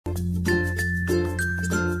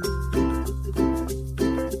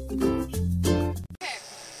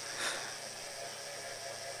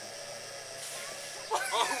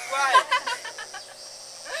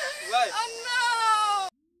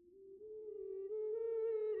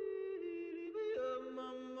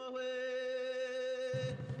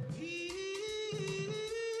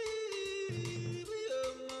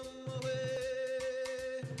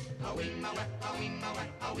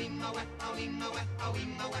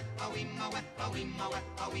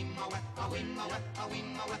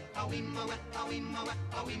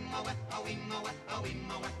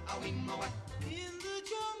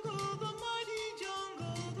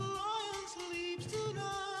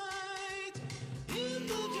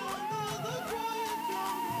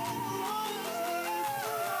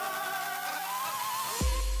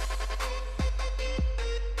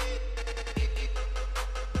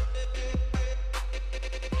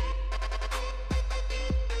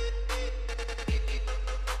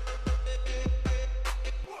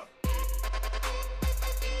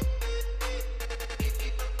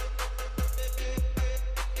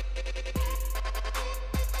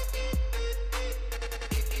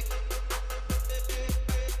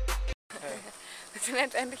Wir sind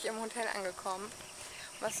jetzt endlich im Hotel angekommen.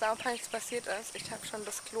 Was saupeinlich passiert ist, ich habe schon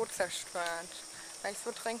das Klo zerstört. Weil ich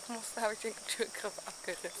so trinken musste, habe ich den Türgriff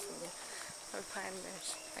abgerissen. Voll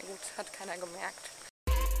peinlich. Na gut, hat keiner gemerkt.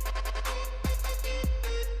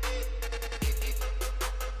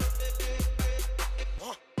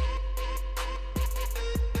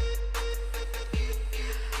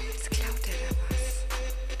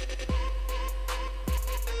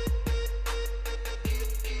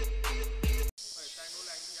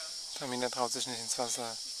 Tamina traut sich nicht ins Wasser.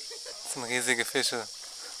 Das sind riesige Fische.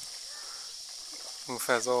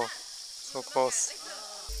 Ungefähr so groß.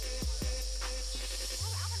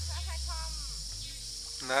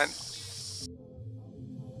 Nein.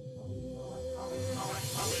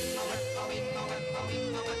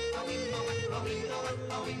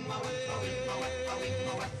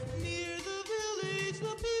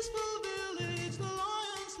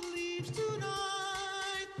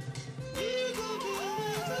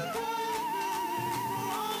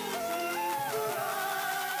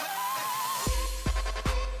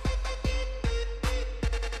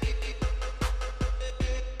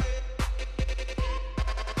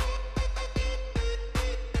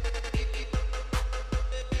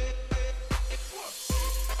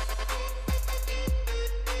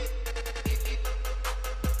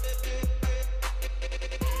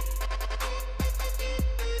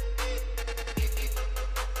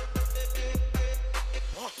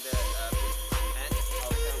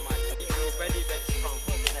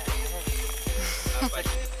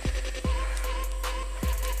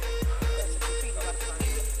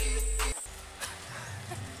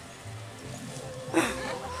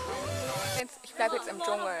 Ich bleibe jetzt im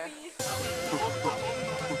Dschungel.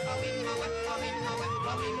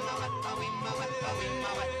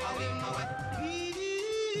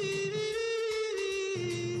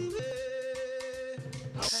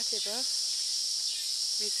 Hört ihr das?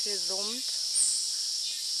 Wie es hier summt?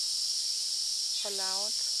 Voll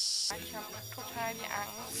laut. Ich habe total die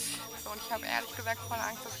Angst. So, und ich habe ehrlich gesagt voll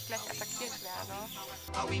Angst, dass ich gleich attackiert werde.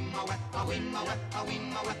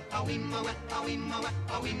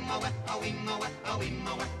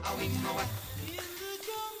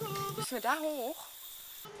 Müssen wir da hoch?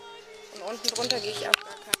 Und unten drunter gehe ich auf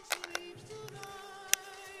gar keinen Fall.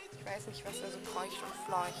 Ich weiß nicht, was da so kreucht und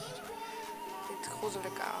fleucht. Sieht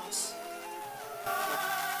gruselig aus.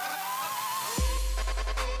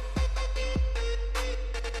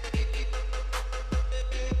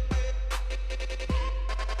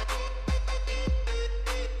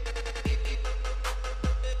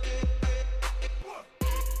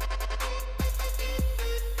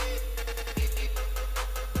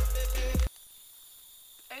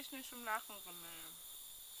 Echt nicht zum Lachen,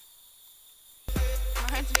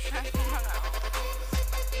 nein, die scheiße mal auf.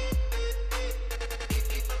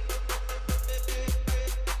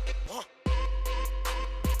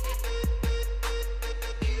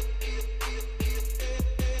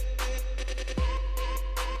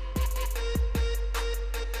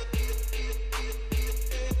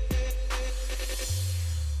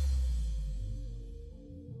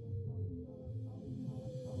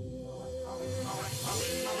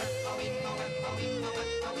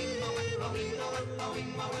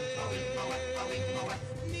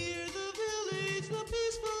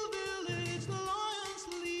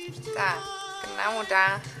 Da, genau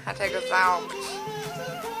da hat er gesaugt.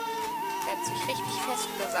 Er hat sich richtig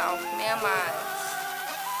festgesaugt, mehrmals.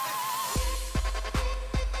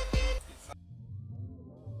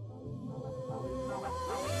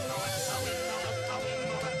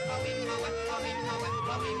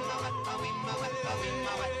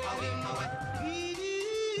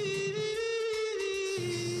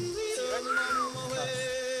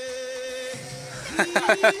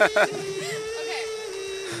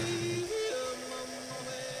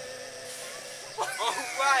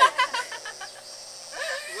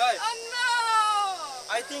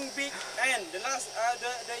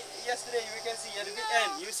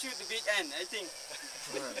 end. You shoot the big end, I think.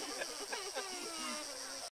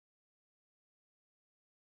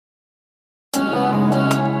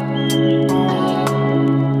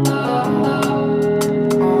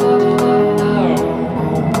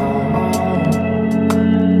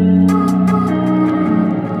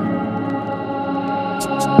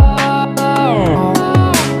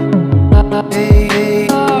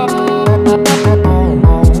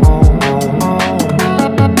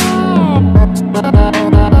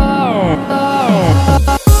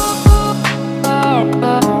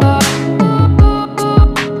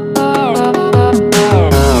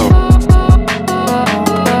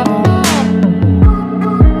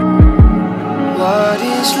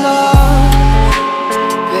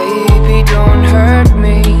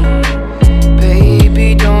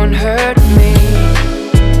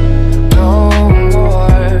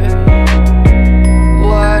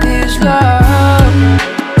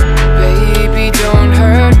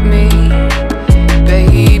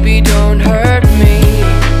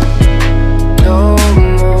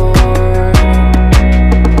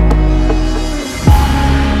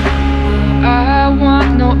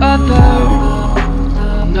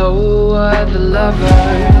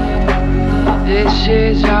 This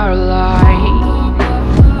is our life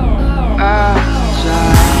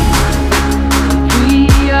outside. We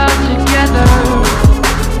are together.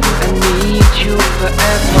 I need you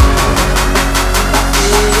forever.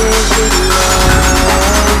 Is it love?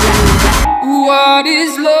 What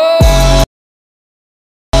is love?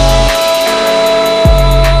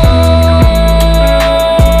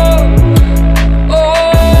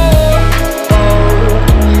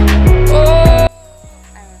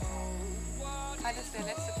 Heute ist der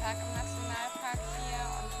letzte Tag im Nationalpark hier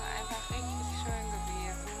und es war einfach richtig schön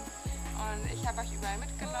gewesen. Und ich habe euch überall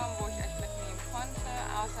mitgenommen, wo ich euch mitnehmen konnte,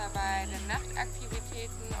 außer bei den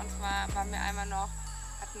Nachtaktivitäten. Und zwar waren wir einmal noch,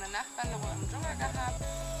 hatten eine Nachtwanderung im Dschungel gehabt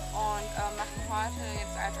und machen heute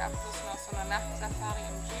jetzt als Abschluss noch so eine Nachtsafari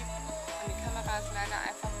im Jeep. Und die Kamera ist leider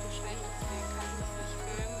einfach zu schlecht, deswegen kann ich das nicht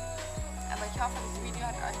filmen. Aber ich hoffe, das Video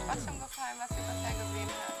hat euch trotzdem gefallen, was ihr bisher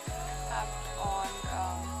gesehen habt.